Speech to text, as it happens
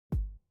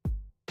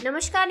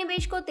नमस्कार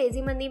निवेशकों,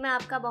 तेजी मंदी में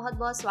आपका बहुत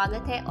बहुत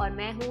स्वागत है और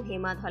मैं हूं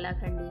हेमा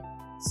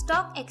धौलाखंडी।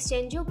 स्टॉक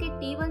एक्सचेंजों के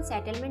T1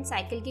 सेटलमेंट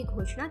साइकिल की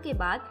घोषणा के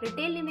बाद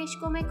रिटेल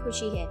निवेशकों में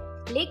खुशी है,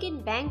 लेकिन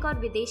बैंक और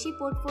विदेशी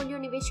पोर्टफोलियो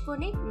निवेशकों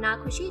ने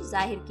नाखुशी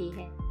जाहिर की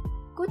है।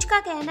 कुछ का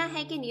कहना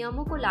है कि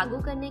नियमों को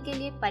लागू करने के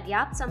लिए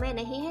पर्याप्त समय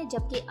नहीं है,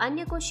 जबकि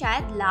अन्य को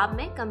शायद लाभ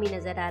में कमी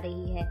नजर आ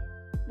रही है।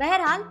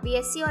 बहरहाल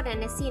BSE और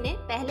NSE ने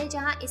पहले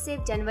जहां इसे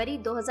जनवरी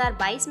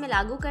 2022 में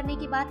लागू करने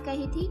की बात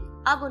कही थी,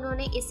 अब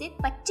उन्होंने इसे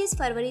 25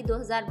 फरवरी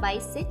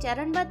 2022 से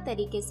चरणबद्ध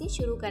तरीके से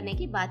शुरू करने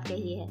की बात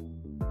कही है।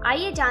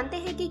 आइए जानते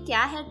हैं कि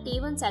क्या है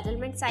T1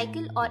 सेटलमेंट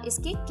साइकिल और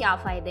इसके क्या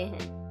फायदे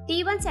हैं।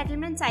 T1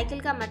 सेटलमेंट साइकिल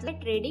का मतलब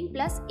ट्रेडिंग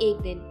प्लस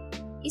एक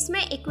दिन।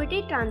 इसमें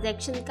इक्विटी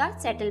ट्रांजैक्शन का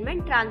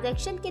सेटलमेंट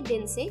ट्रांजैक्शन के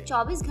दिन से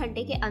 24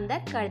 घंटे के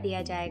अंदर कर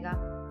दिया जाएगा।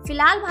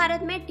 फिलहाल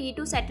भारत में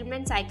T2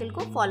 सेटलमेंट साइकिल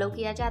को फॉलो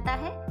किया जाता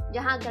है,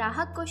 जहां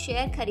ग्राहक को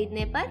शेयर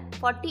खरीदने पर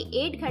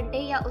 48 घंटे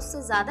या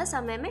उससे ज्यादा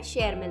समय में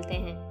शेयर मिलते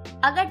हैं।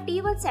 अगर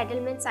T1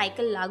 सेटलमेंट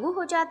साइकिल लागू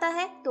हो जाता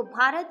है तो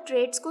भारत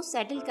ट्रेड्स को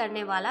सेटल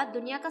करने वाला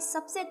दुनिया का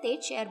सबसे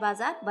तेज शेयर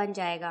बाजार बन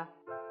जाएगा।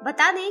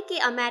 बता दें कि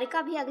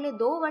अमेरिका भी अगले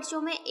 2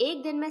 वर्षों में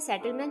एक दिन में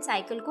सेटलमेंट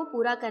साइकिल को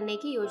पूरा करने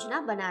की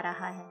योजना बना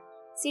रहा है।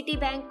 City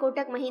bank,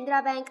 Kotak Mahindra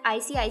bank,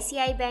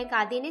 ICICI bank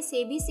आदि ने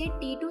सेबी से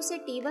T2 से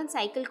T1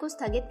 साइकिल को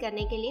स्थगित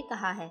करने के लिए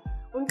कहा है।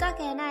 उनका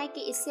कहना है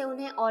कि इससे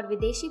उन्हें और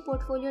विदेशी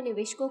पोर्टफोलियो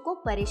निवेशकों को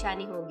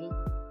परेशानी होगी।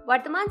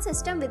 वर्तमान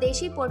सिस्टम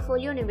विदेशी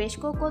पोर्टफोलियो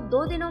निवेशकों को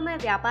 2 दिनों में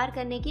व्यापार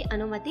करने की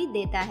अनुमति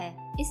देता है।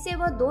 इससे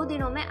वह 2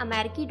 दिनों में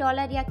अमेरिकी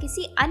डॉलर या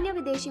किसी अन्य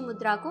विदेशी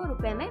मुद्रा को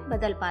रुपए में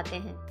बदल पाते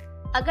हैं।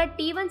 अगर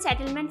T1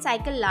 सेटलमेंट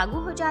साइकिल लागू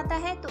हो जाता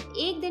है तो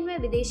एक दिन में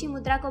विदेशी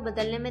मुद्रा को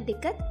बदलने में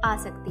दिक्कत आ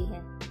सकती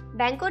है।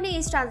 बैंकों ने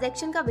इस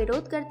ट्रांजैक्शन का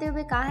विरोध करते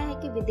हुए कहा है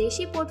कि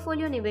विदेशी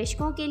पोर्टफोलियो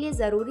निवेशकों के लिए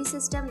जरूरी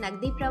सिस्टम,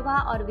 नकदी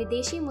प्रवाह और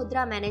विदेशी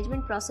मुद्रा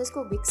मैनेजमेंट प्रोसेस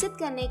को विकसित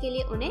करने के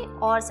लिए उन्हें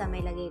और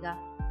समय लगेगा।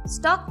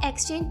 स्टॉक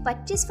एक्सचेंज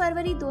 25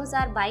 फरवरी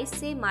 2022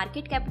 से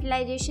मार्केट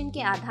कैपिटलाइजेशन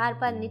के आधार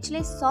पर निचले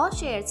 100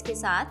 शेयर्स के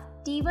साथ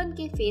T1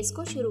 के फेज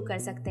को शुरू कर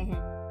सकते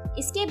हैं।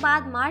 इसके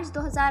बाद मार्च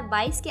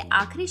 2022 के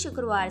आखिरी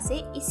शुक्रवार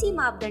से इसी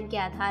मापदंड के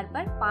आधार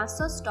पर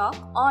 500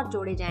 स्टॉक और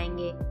जोड़े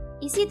जाएंगे।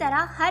 इसी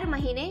तरह हर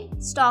महीने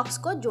स्टॉक्स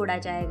को जोड़ा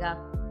जाएगा।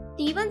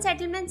 T1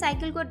 सेटलमेंट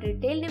साइकिल को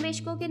रिटेल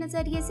निवेशकों के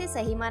नजरिए से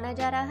सही माना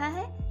जा रहा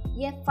है।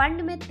 यह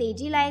फंड में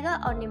तेजी लाएगा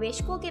और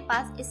निवेशकों के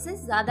पास इससे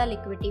ज्यादा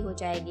लिक्विडिटी हो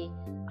जाएगी।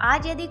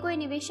 आज यदि कोई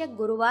निवेशक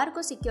गुरुवार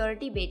को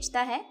सिक्योरिटी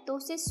बेचता है तो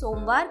उसे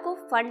सोमवार को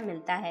फंड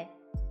मिलता है।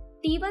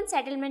 T1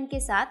 सेटलमेंट के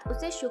साथ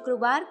उसे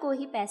शुक्रवार को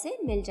ही पैसे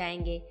मिल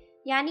जाएंगे,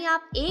 यानी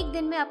आप एक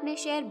दिन में अपने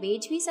शेयर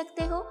बेच भी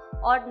सकते हो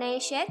और नए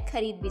शेयर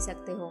खरीद भी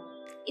सकते हो।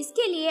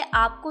 इसके लिए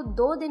आपको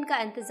 2 दिन का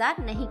इंतजार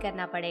नहीं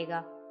करना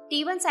पड़ेगा।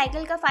 T1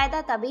 साइकिल का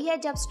फायदा तभी है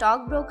जब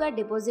stock broker,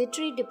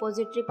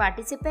 depository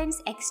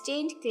participants,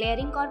 exchange,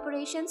 clearing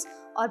corporations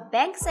और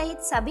बैंक सहित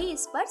सभी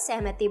इस पर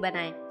सहमति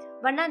बनाएं,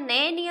 वरना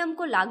नए नियम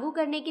को लागू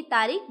करने की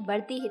तारीख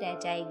बढ़ती ही रह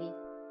जाएगी।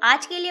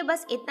 आज के लिए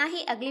बस इतना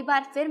ही। अगली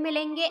बार फिर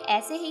मिलेंगे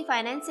ऐसे ही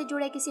फाइनेंस से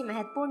जुड़े किसी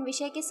महत्वपूर्ण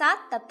विषय के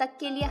साथ। तब तक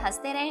के लिए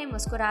हंसते रहें,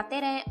 मुस्कुराते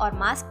रहें और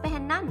मास्क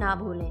पहनना ना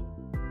भूलें।